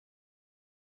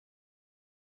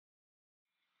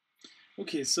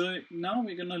Okay, so now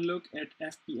we're gonna look at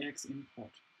FBX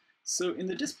import. So in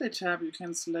the display tab, you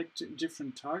can select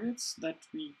different targets that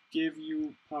we give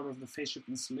you part of the faceshift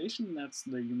installation. That's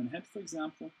the human head, for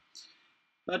example.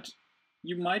 But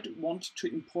you might want to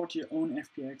import your own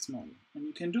FBX model. And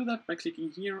you can do that by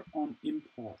clicking here on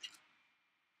import.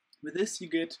 With this, you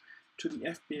get to the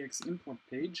FBX import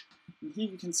page. And here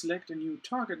you can select a new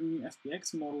target, a new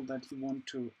FBX model that you want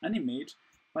to animate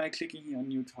by clicking here on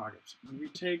new target. And we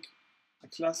take a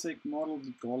classic model,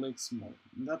 the Gorlix model.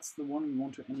 And that's the one we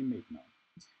want to animate now.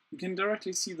 You can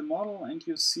directly see the model and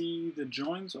you see the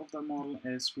joints of the model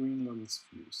as green little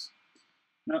spheres.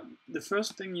 Now, the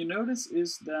first thing you notice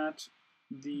is that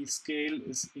the scale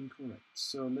is incorrect.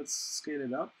 So let's scale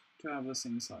it up to have the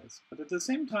same size. But at the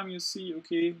same time you see,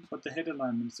 okay, but the head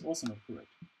alignment is also not correct.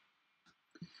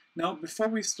 Now, before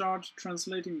we start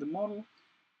translating the model,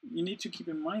 you need to keep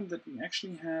in mind that we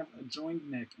actually have a joint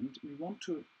neck and we want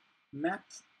to map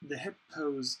the head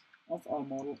pose of our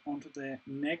model onto the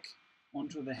neck,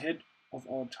 onto the head of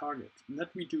our target. And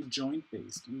that we do joint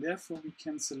based, and therefore we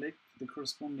can select the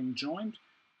corresponding joint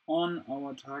on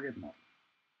our target model.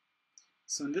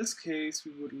 So in this case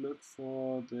we would look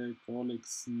for the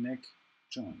Gorlix neck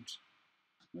joint.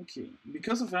 Okay,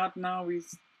 because of that now we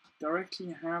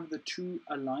directly have the two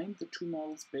aligned, the two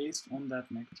models based on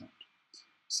that neck joint.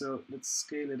 So let's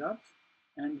scale it up.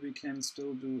 And we can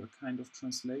still do a kind of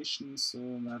translation so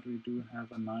that we do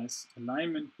have a nice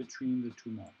alignment between the two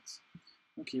models.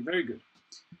 Okay, very good.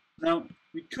 Now,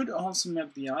 we could also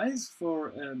map the eyes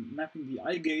for mapping the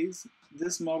eye gaze.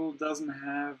 This model doesn't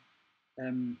have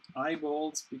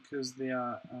eyeballs because they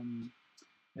are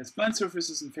spline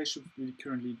surfaces, and faceshift we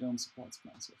currently don't support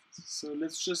spline surfaces. So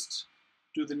let's just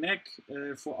do the neck.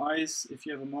 For eyes, if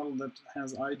you have a model that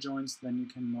has eye joints, then you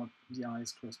can map the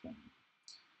eyes correspondingly.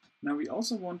 Now we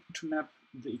also want to map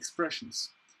the expressions.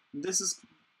 And this is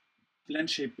blend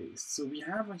shape based. So we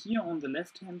have here on the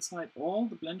left hand side all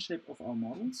the blend shape of our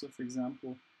model. So for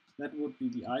example, that would be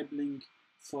the eye blink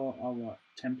for our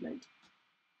template.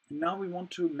 And now we want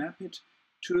to map it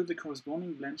to the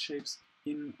corresponding blend shapes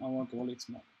in our Gorlix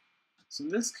model. So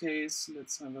in this case,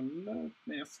 let's have a look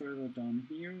there further down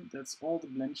here. That's all the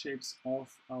blend shapes of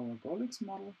our Gorlix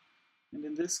model. And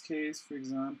in this case, for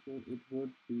example, it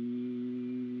would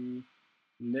be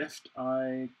left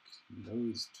eye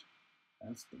closed.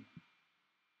 That's the one.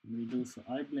 We do for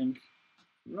eye blink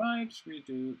right, we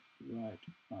do right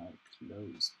eye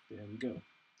closed. There we go.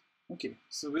 Okay,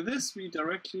 so with this we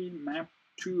directly map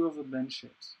two of the blend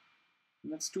shapes.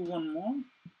 Let's do one more.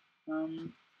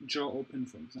 Jaw open,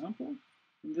 for example.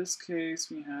 In this case,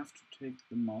 we have to take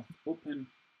the mouth open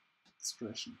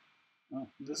expression.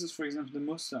 This is, for example, the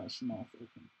mustache mouth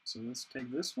open. So let's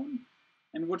take this one.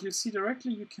 And what you see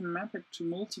directly, you can map it to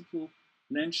multiple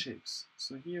blend shapes.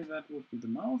 So here that would be the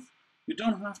mouth. You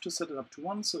don't have to set it up to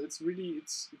one, so you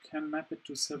can map it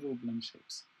to several blend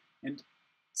shapes. And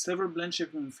several blend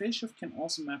shapes in faceshift can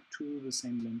also map to the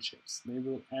same blend shapes. They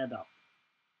will add up.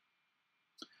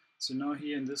 So now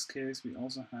here in this case, we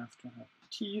also have to have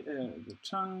the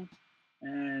tongue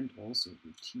and also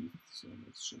the teeth. So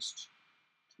let's just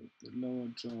take the lower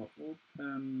jaw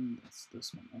open. That's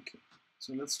this one. Okay,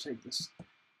 so let's take this.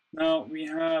 Now we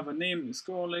have a name is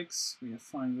Gorlix. We are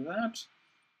fine with that.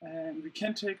 And we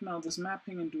can take now this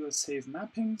mapping and do a save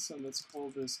mapping. So let's call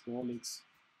this Gorlix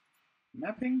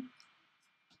mapping.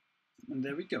 And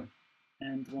there we go.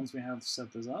 And once we have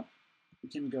set this up, we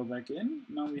can go back in.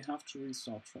 Now we have to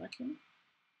restart tracking.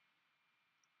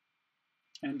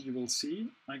 And you will see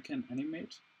I can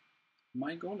animate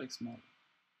my Gorlix model.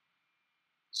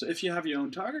 So if you have your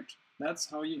own target, that's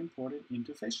how you import it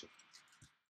into faceshift.